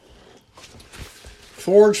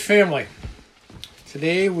Forge family,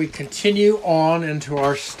 today we continue on into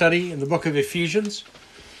our study in the book of Ephesians.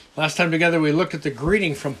 Last time together we looked at the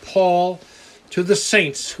greeting from Paul to the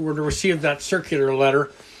saints who were to receive that circular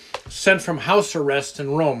letter sent from house arrest in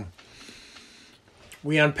Rome.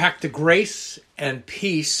 We unpacked the grace and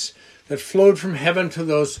peace that flowed from heaven to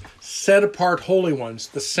those set-apart holy ones,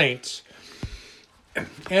 the saints,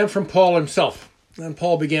 and from Paul himself. Then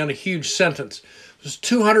Paul began a huge sentence. It was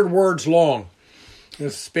 200 words long.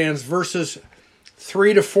 It spans verses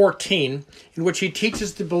 3 to 14, in which he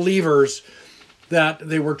teaches the believers that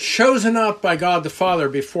they were chosen out by God the Father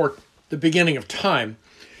before the beginning of time.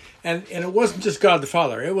 And it wasn't just God the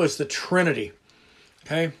Father, it was the Trinity.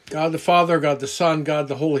 Okay? God the Father, God the Son, God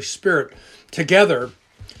the Holy Spirit together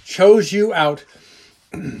chose you out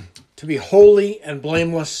to be holy and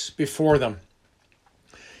blameless before them.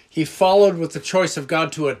 He followed with the choice of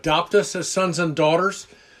God to adopt us as sons and daughters,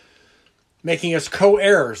 making us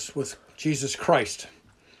co-heirs with Jesus Christ.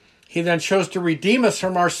 He then chose to redeem us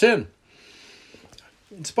from our sin.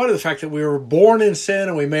 In spite of the fact that we were born in sin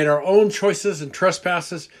and we made our own choices and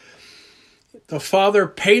trespasses, the Father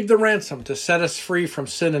paid the ransom to set us free from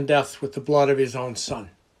sin and death with the blood of his own Son.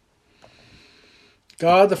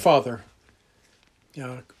 God the Father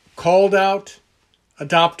called out,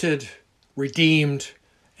 adopted, redeemed,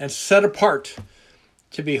 and set apart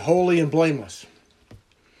to be holy and blameless.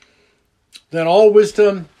 Then all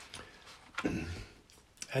wisdom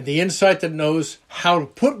and the insight that knows how to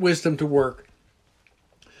put wisdom to work,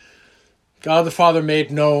 God the Father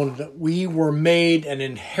made known that we were made an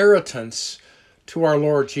inheritance to our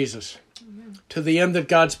Lord Jesus. Amen. To the end that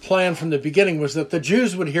God's plan from the beginning was that the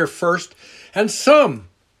Jews would hear first, and some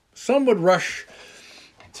would rush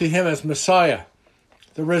to him as Messiah,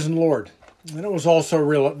 the risen Lord. And it was also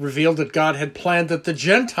revealed that God had planned that the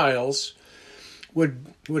Gentiles would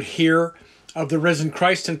hear of the risen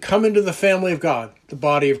Christ and come into the family of God, the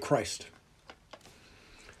body of Christ.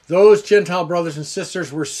 Those Gentile brothers and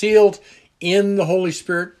sisters were sealed in the Holy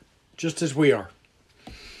Spirit just as we are.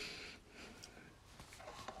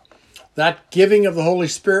 That giving of the Holy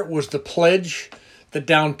Spirit was the pledge, the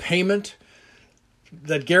down payment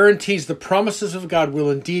that guarantees the promises of God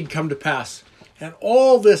will indeed come to pass. And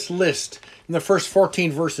all this list in the first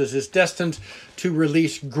 14 verses is destined to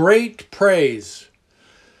release great praise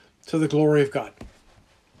to the glory of God.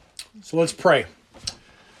 So let's pray.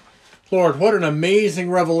 Lord, what an amazing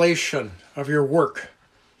revelation of your work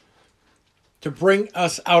to bring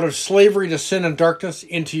us out of slavery to sin and darkness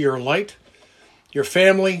into your light, your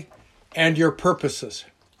family, and your purposes.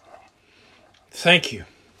 Thank you.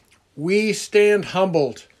 We stand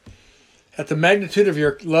humbled at the magnitude of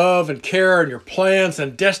your love and care and your plans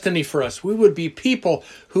and destiny for us. We would be people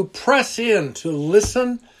who press in to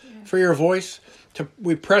listen for your voice.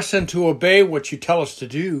 We press in to obey what you tell us to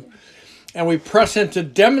do. And we press in to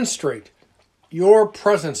demonstrate your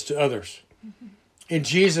presence to others. In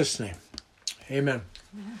Jesus' name, amen.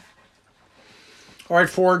 All right,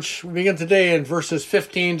 Forge, we begin today in verses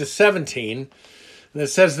 15 to 17. And it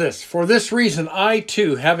says this: "For this reason, I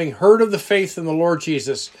too, having heard of the faith in the Lord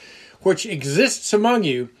Jesus, which exists among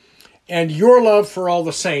you, and your love for all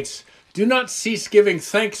the saints, do not cease giving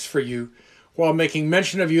thanks for you, while making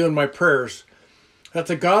mention of you in my prayers, that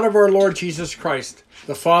the God of our Lord Jesus Christ,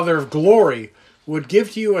 the Father of glory, would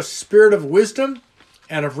give to you a spirit of wisdom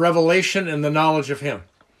and of revelation in the knowledge of him."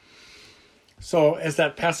 So as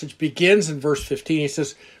that passage begins in verse 15, he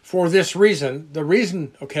says, for this reason, the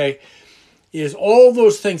reason, is all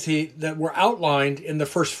those things that were outlined in the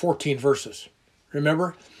first 14 verses.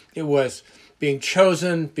 Remember? It was being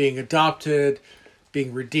chosen, being adopted,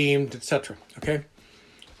 being redeemed, etc. Okay?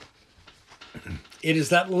 It is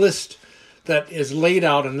that list that is laid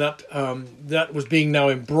out and that was being now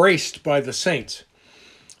embraced by the saints.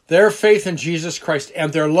 Their faith in Jesus Christ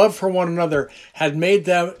and their love for one another had made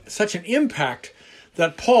them such an impact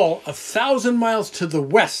that Paul, 1,000 miles to the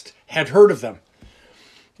west, had heard of them.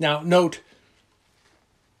 Now, note,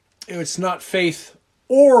 it's not faith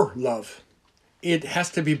or love. It has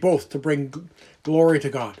to be both to bring glory to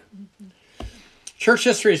God. Mm-hmm. Church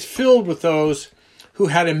history is filled with those who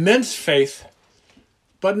had immense faith,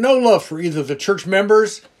 but no love for either the church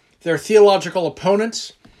members, their theological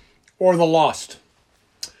opponents, or the lost.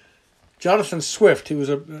 Jonathan Swift, who was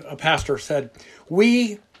a pastor, said,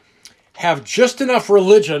 "We have just enough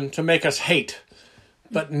religion to make us hate,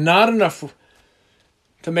 but not enough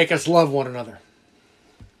to make us love one another."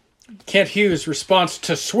 Kent Hughes' response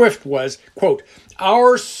to Swift was, quote,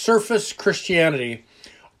 "Our surface Christianity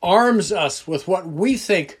arms us with what we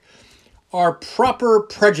think are proper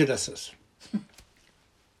prejudices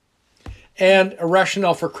and a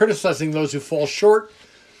rationale for criticizing those who fall short,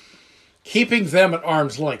 keeping them at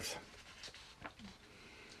arm's length.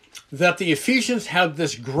 That the Ephesians had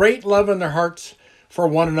this great love in their hearts for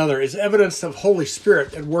one another is evidence of Holy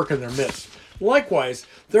Spirit at work in their midst. Likewise,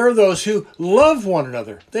 there are those who love one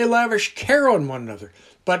another. They lavish care on one another,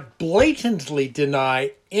 but blatantly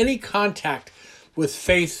deny any contact with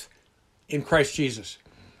faith in Christ Jesus.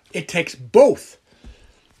 It takes both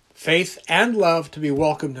faith and love to be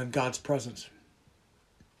welcomed in God's presence.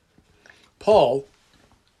 Paul,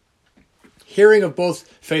 hearing of both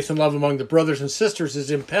faith and love among the brothers and sisters,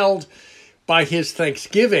 is impelled by his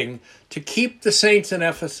thanksgiving to keep the saints in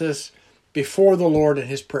Ephesus before the Lord in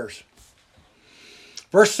his prayers.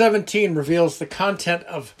 Verse 17 reveals the content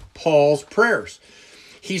of Paul's prayers.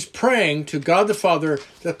 He's praying to God the Father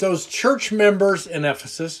that those church members in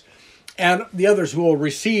Ephesus and the others who will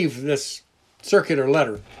receive this circular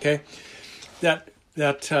letter, okay, that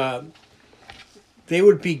they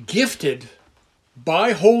would be gifted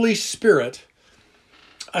by Holy Spirit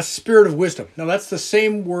a spirit of wisdom. Now that's the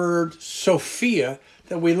same word, Sophia,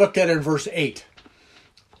 that we looked at in verse 8.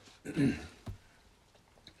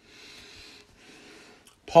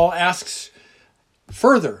 Paul asks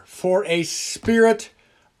further for a spirit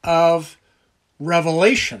of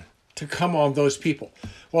revelation to come on those people.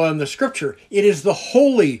 Well, in the scripture, it is the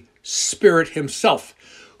Holy Spirit himself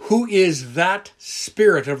who is that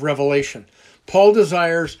spirit of revelation. Paul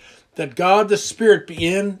desires that God the Spirit be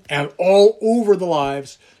in and all over the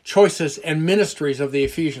lives, choices, and ministries of the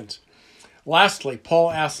Ephesians. Lastly,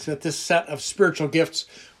 Paul asks that this set of spiritual gifts,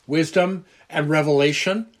 wisdom and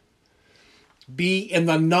revelation, be in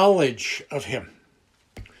the knowledge of him.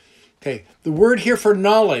 Okay, the word here for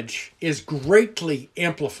knowledge is greatly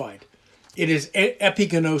amplified. It is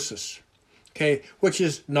epigenosis, okay, which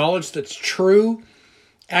is knowledge that's true,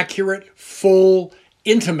 accurate, full,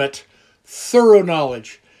 intimate, thorough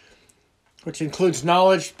knowledge, which includes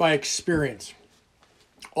knowledge by experience.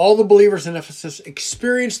 All the believers in Ephesus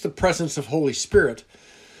experienced the presence of Holy Spirit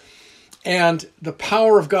and the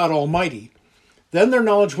power of God Almighty. Then their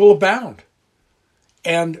knowledge will abound,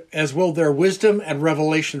 and as will their wisdom and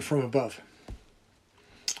revelation from above.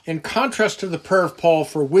 In contrast to the prayer of Paul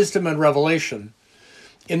for wisdom and revelation,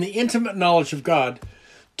 in the intimate knowledge of God,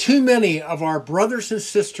 too many of our brothers and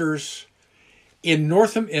sisters in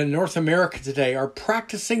North America today are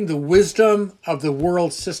practicing the wisdom of the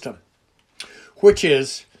world system, which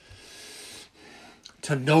is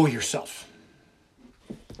to know yourself.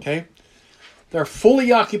 Okay? They're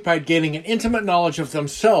fully occupied gaining an intimate knowledge of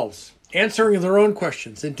themselves, answering their own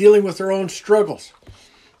questions, and dealing with their own struggles.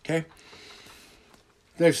 Okay?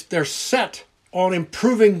 They're set on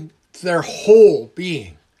improving their whole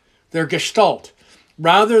being, their gestalt,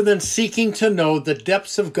 rather than seeking to know the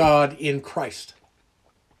depths of God in Christ.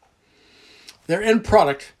 Their end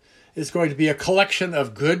product is going to be a collection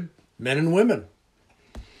of good men and women,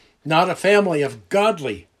 not a family of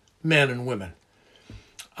godly men and women.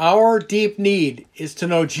 Our deep need is to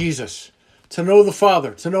know Jesus, to know the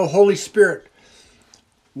Father, to know Holy Spirit,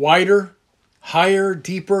 wider, higher,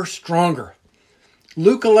 deeper, stronger.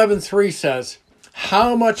 Luke 11:3 says,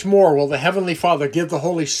 "How much more will the Heavenly Father give the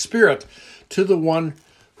Holy Spirit to the one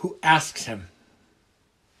who asks him?"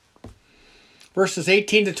 Verses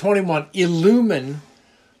 18 to 21 illumine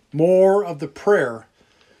more of the prayer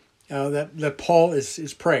that Paul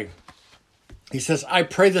is praying. He says, "I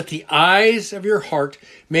pray that the eyes of your heart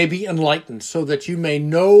may be enlightened, so that you may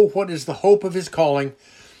know what is the hope of his calling,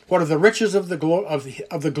 what are the riches of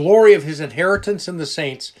the glory of his inheritance in the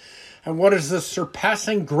saints, and what is the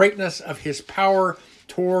surpassing greatness of his power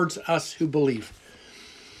towards us who believe.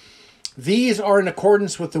 These are in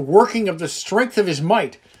accordance with the working of the strength of his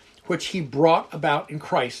might, which he brought about in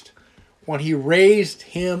Christ, when he raised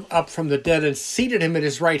him up from the dead and seated him at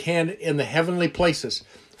his right hand in the heavenly places,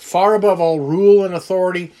 far above all rule and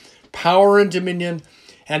authority, power and dominion,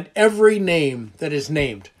 and every name that is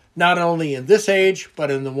named, not only in this age, but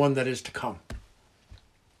in the one that is to come."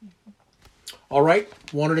 All right,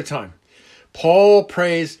 one at a time. Paul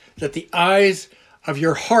prays that the eyes of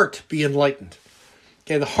your heart be enlightened.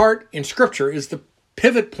 Okay, the heart in Scripture is the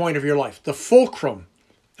pivot point of your life, the fulcrum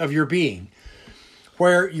of your being,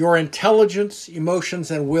 where your intelligence, emotions,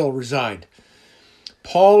 and will reside.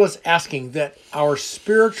 Paul is asking that our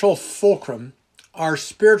spiritual fulcrum, our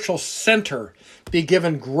spiritual center, be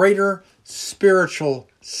given greater spiritual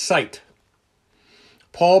sight.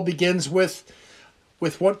 Paul begins with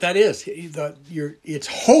what that is. It's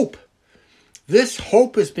hope. This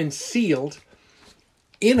hope has been sealed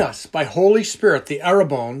in us by Holy Spirit, the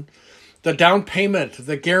arrabon, the down payment,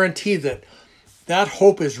 the guarantee that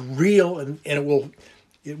hope is real and it will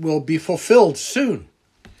It will be fulfilled soon.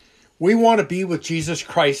 We want to be with Jesus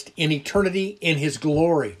Christ in eternity in his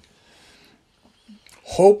glory.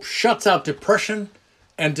 Hope shuts out depression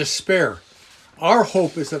and despair. Our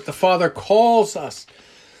hope is that the Father calls us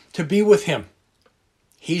to be with him.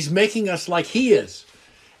 He's making us like he is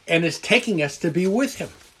and is taking us to be with him.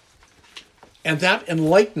 And that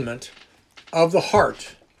enlightenment of the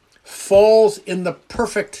heart falls in the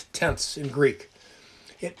perfect tense in Greek.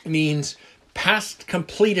 It means past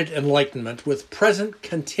completed enlightenment with present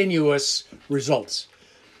continuous results.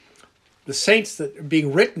 The saints that are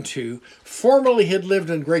being written to formerly had lived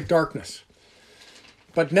in great darkness.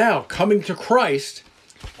 But now, coming to Christ,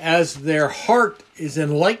 as their heart is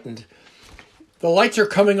enlightened, the lights are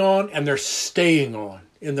coming on and they're staying on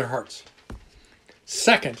in their hearts.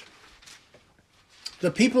 Second,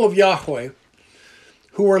 the people of Yahweh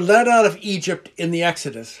who were led out of Egypt in the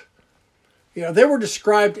Exodus, they were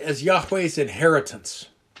described as Yahweh's inheritance.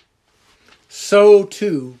 So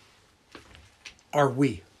too are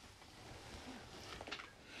we.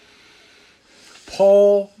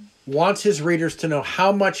 Paul wants his readers to know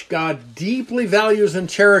how much God deeply values and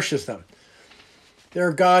cherishes them.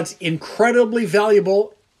 They're God's incredibly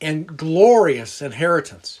valuable and glorious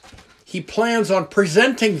inheritance. He plans on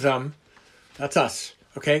presenting them, that's us,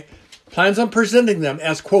 okay? Plans on presenting them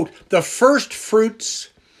as, quote, the first fruits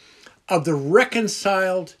of the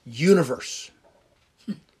reconciled universe,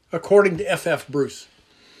 according to F.F. Bruce.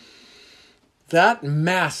 That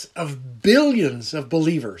mass of billions of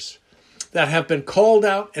believers that have been called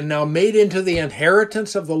out and now made into the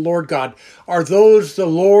inheritance of the Lord God are those the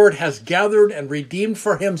Lord has gathered and redeemed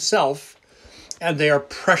for himself, and they are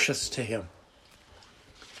precious to him.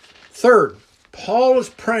 Third, Paul is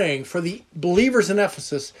praying for the believers in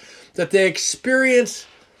Ephesus that they experience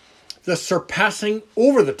the surpassing,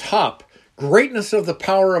 over-the-top greatness of the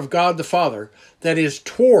power of God the Father that is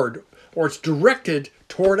toward, or it's directed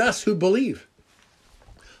toward us who believe.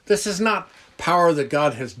 This is not power that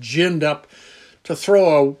God has ginned up to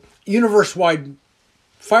throw a universe-wide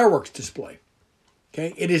fireworks display.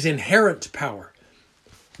 Okay? It is inherent power,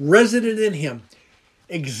 resident in him,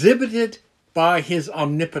 exhibited by his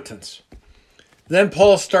omnipotence. Then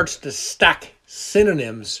Paul starts to stack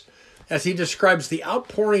synonyms as he describes the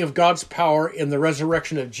outpouring of God's power in the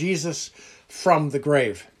resurrection of Jesus from the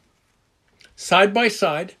grave. Side by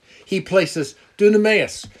side, he places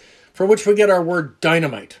dunamis, from which we get our word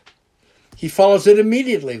dynamite. He follows it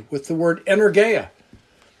immediately with the word energeia,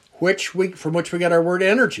 from which we get our word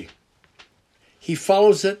energy. He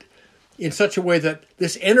follows it in such a way that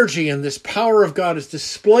this energy and this power of God is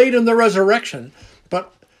displayed in the resurrection,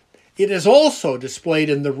 but it is also displayed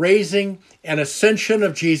in the raising and ascension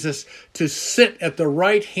of Jesus to sit at the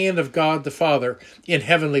right hand of God the Father in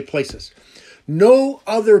heavenly places. No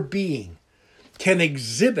other being can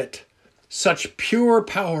exhibit such pure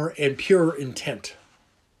power and pure intent.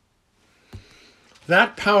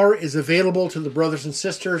 That power is available to the brothers and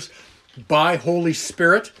sisters by Holy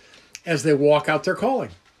Spirit as they walk out their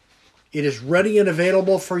calling. It is ready and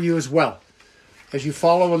available for you as well, as you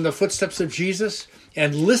follow in the footsteps of Jesus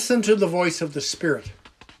and listen to the voice of the Spirit.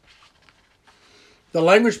 The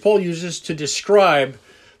language Paul uses to describe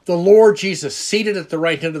the Lord Jesus seated at the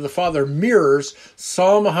right hand of the Father mirrors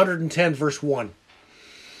Psalm 110, verse 1.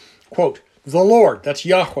 Quote, the Lord, that's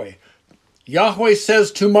Yahweh. Yahweh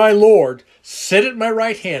says to my Lord, sit at my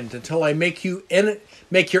right hand until I make your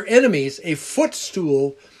enemies a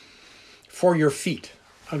footstool for your feet.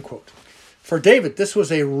 Unquote. For David, this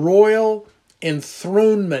was a royal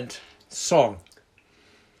enthronement song.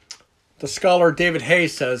 The scholar David Hay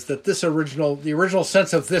says that the original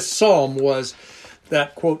sense of this psalm was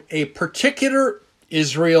that, quote, a particular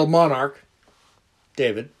Israel monarch,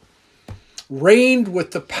 David, reigned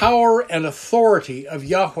with the power and authority of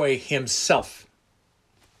Yahweh himself.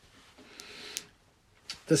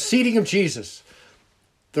 The seating of Jesus,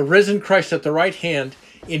 the risen Christ at the right hand,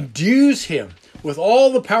 endues him with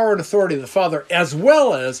all the power and authority of the Father, as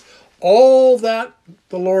well as all that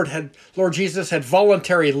the Lord Jesus had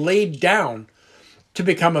voluntarily laid down to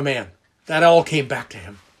become a man. That all came back to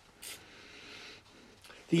him.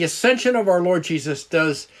 The ascension of our Lord Jesus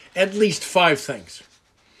does at least 5 things.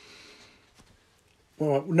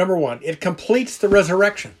 Well, number 1, it completes the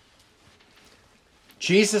resurrection.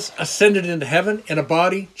 Jesus ascended into heaven in a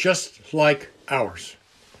body just like ours.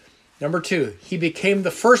 Number 2, he became the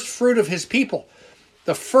first fruit of his people,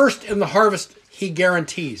 the first in the harvest he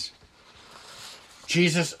guarantees.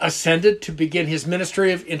 Jesus ascended to begin his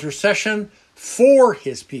ministry of intercession for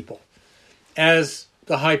his people as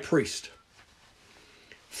the high priest.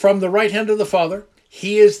 From the right hand of the Father,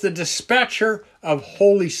 he is the dispatcher of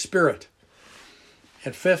Holy Spirit.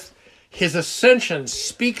 And fifth, his ascension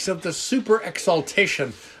speaks of the super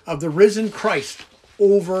exaltation of the risen Christ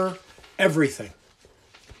over everything.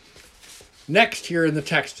 Next, here in the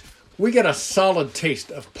text, we get a solid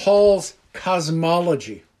taste of Paul's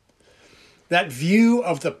cosmology, that view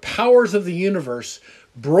of the powers of the universe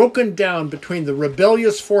broken down between the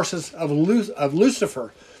rebellious forces of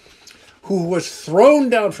Lucifer, who was thrown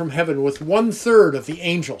down from heaven with 1/3 of the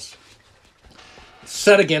angels,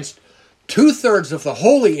 set against 2/3 of the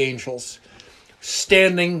holy angels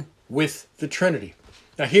standing with the Trinity.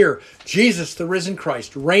 Now here, Jesus, the risen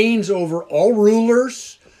Christ, reigns over all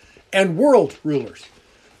rulers and world rulers.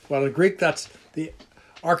 Well, in Greek, that's the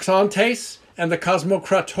archontes and the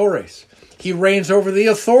kosmokratores. He reigns over the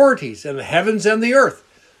authorities in the heavens and the earth.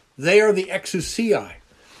 They are the exousiai.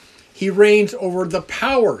 He reigns over the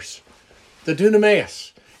powers, the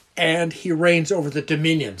dunameis, and he reigns over the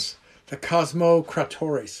dominions, the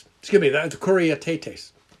kosmokratores. The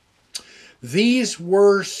kuriatetes. These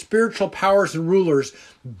were spiritual powers and rulers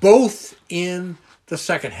both in the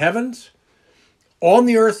second heavens, on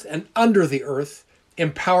the earth and under the earth,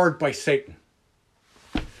 empowered by Satan.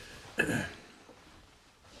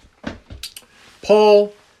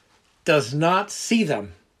 Paul does not see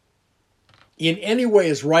them in any way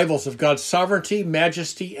as rivals of God's sovereignty,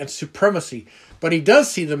 majesty, and supremacy, but he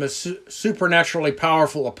does see them as supernaturally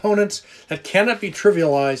powerful opponents that cannot be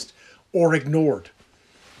trivialized or ignored.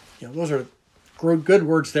 Those are good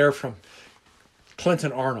words there from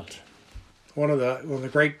Clinton Arnold, one of the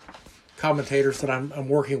great commentators that I'm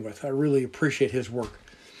working with. I really appreciate his work.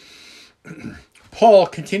 Paul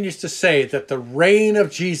continues to say that the reign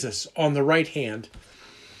of Jesus on the right hand,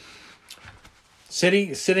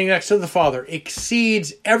 sitting next to the Father,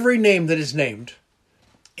 exceeds every name that is named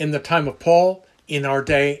in the time of Paul, in our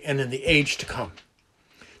day, and in the age to come.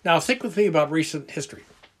 Now, think with me about recent history.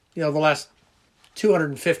 The last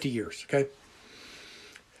 250 years, okay?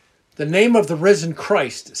 The name of the risen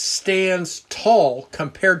Christ stands tall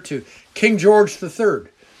compared to King George III.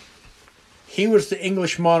 He was the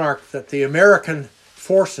English monarch that the American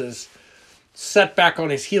forces set back on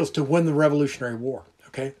his heels to win the Revolutionary War,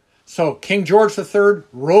 okay? So King George III,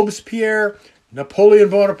 Robespierre, Napoleon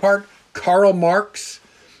Bonaparte, Karl Marx,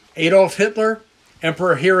 Adolf Hitler,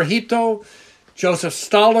 Emperor Hirohito, Joseph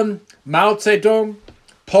Stalin, Mao Zedong,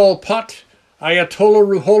 Pol Pot,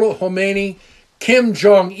 Ayatollah Ruhollah Khomeini, Kim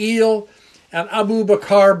Jong-il, and Abu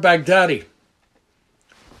Bakr Baghdadi.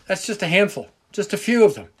 That's just a handful, just a few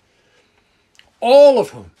of them. All of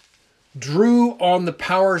whom drew on the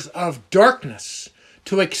powers of darkness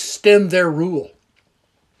to extend their rule.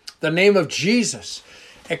 The name of Jesus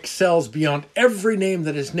excels beyond every name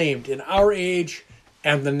that is named in our age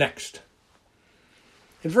and the next.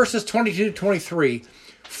 In verses 22 to 23,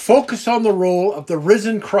 focus on the role of the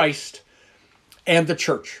risen Christ and the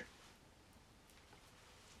church.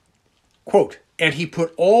 Quote, "And he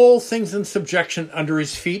put all things in subjection under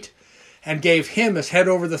his feet, and gave him as head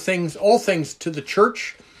over all things to the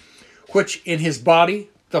church, which in his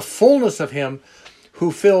body, the fullness of him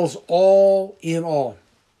who fills all in all."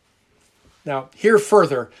 Now, here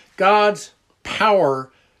further, God's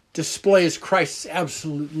power displays Christ's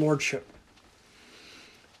absolute lordship.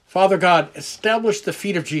 Father God established the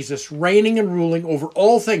feet of Jesus, reigning and ruling over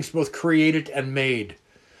all things, both created and made.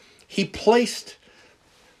 He placed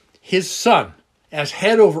his Son as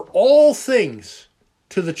head over all things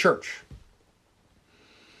to the church.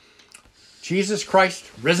 Jesus Christ,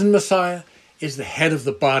 risen Messiah, is the head of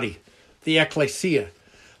the body, the ecclesia,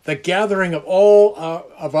 the gathering of all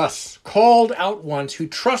of us, called out ones who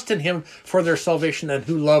trust in him for their salvation and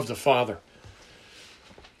who love the Father.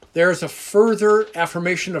 There is a further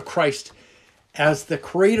affirmation of Christ as the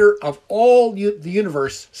creator of all the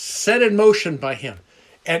universe, set in motion by him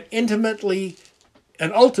and intimately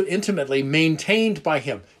maintained by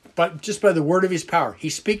him, but just by the word of his power. He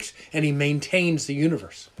speaks and he maintains the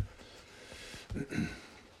universe.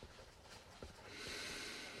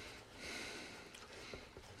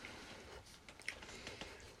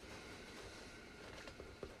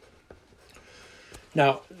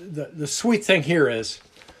 Now, the sweet thing here is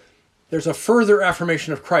there's a further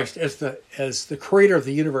affirmation of Christ as the creator of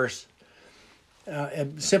the universe,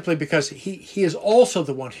 and simply because he is also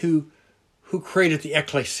the one who created the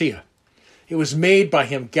ecclesia. It was made by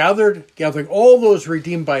him, gathering all those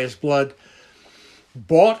redeemed by his blood,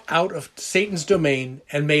 bought out of Satan's domain,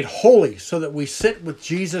 and made holy so that we sit with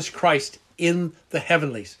Jesus Christ in the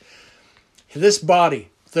heavenlies. This body,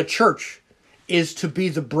 the church, is to be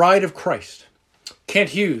the bride of Christ.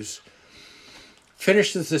 Kent Hughes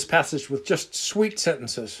finishes this passage with just sweet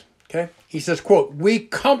sentences. Okay, he says, quote, "We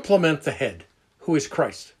complement the head, who is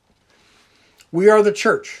Christ. We are the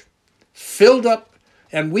church, filled up,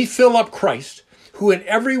 and we fill up Christ, who in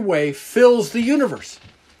every way fills the universe.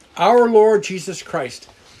 Our Lord Jesus Christ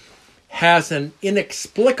has an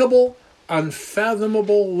inexplicable,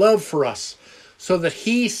 unfathomable love for us, so that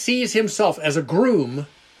he sees himself as a groom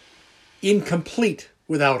incomplete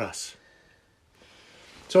without us.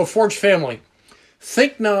 So, Forge family,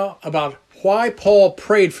 think now about why Paul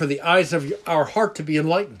prayed for the eyes of our heart to be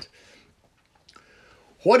enlightened.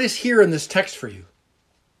 What is here in this text for you?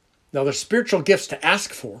 Now, there's spiritual gifts to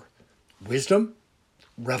ask for: wisdom,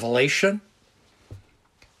 revelation,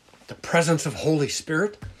 the presence of Holy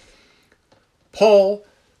Spirit. Paul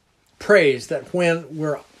prays that when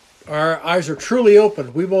our eyes are truly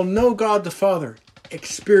opened, we will know God the Father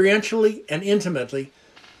experientially and intimately.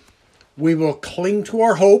 We will cling to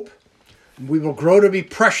our hope. We will grow to be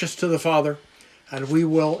precious to the Father, and we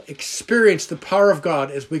will experience the power of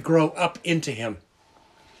God as we grow up into him.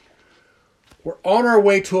 We're on our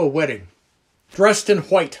way to a wedding, dressed in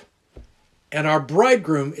white, and our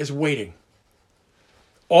bridegroom is waiting.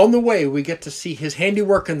 On the way, we get to see his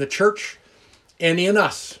handiwork in the church and in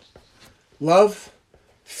us. Love,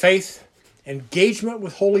 faith, engagement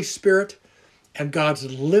with Holy Spirit, and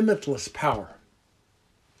God's limitless power.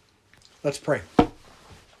 Let's pray.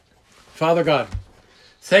 Father God,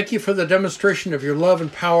 thank you for the demonstration of your love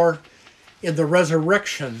and power in the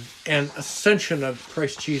resurrection and ascension of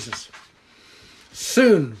Christ Jesus.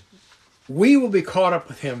 Soon, we will be caught up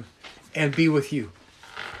with him and be with you.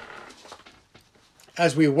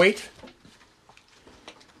 As we wait,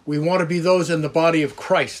 we want to be those in the body of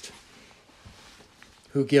Christ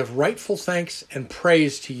who give rightful thanks and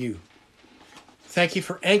praise to you. Thank you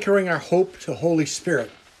for anchoring our hope to Holy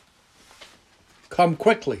Spirit. Come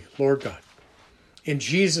quickly, Lord God. In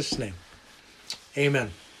Jesus' name,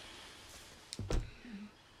 amen.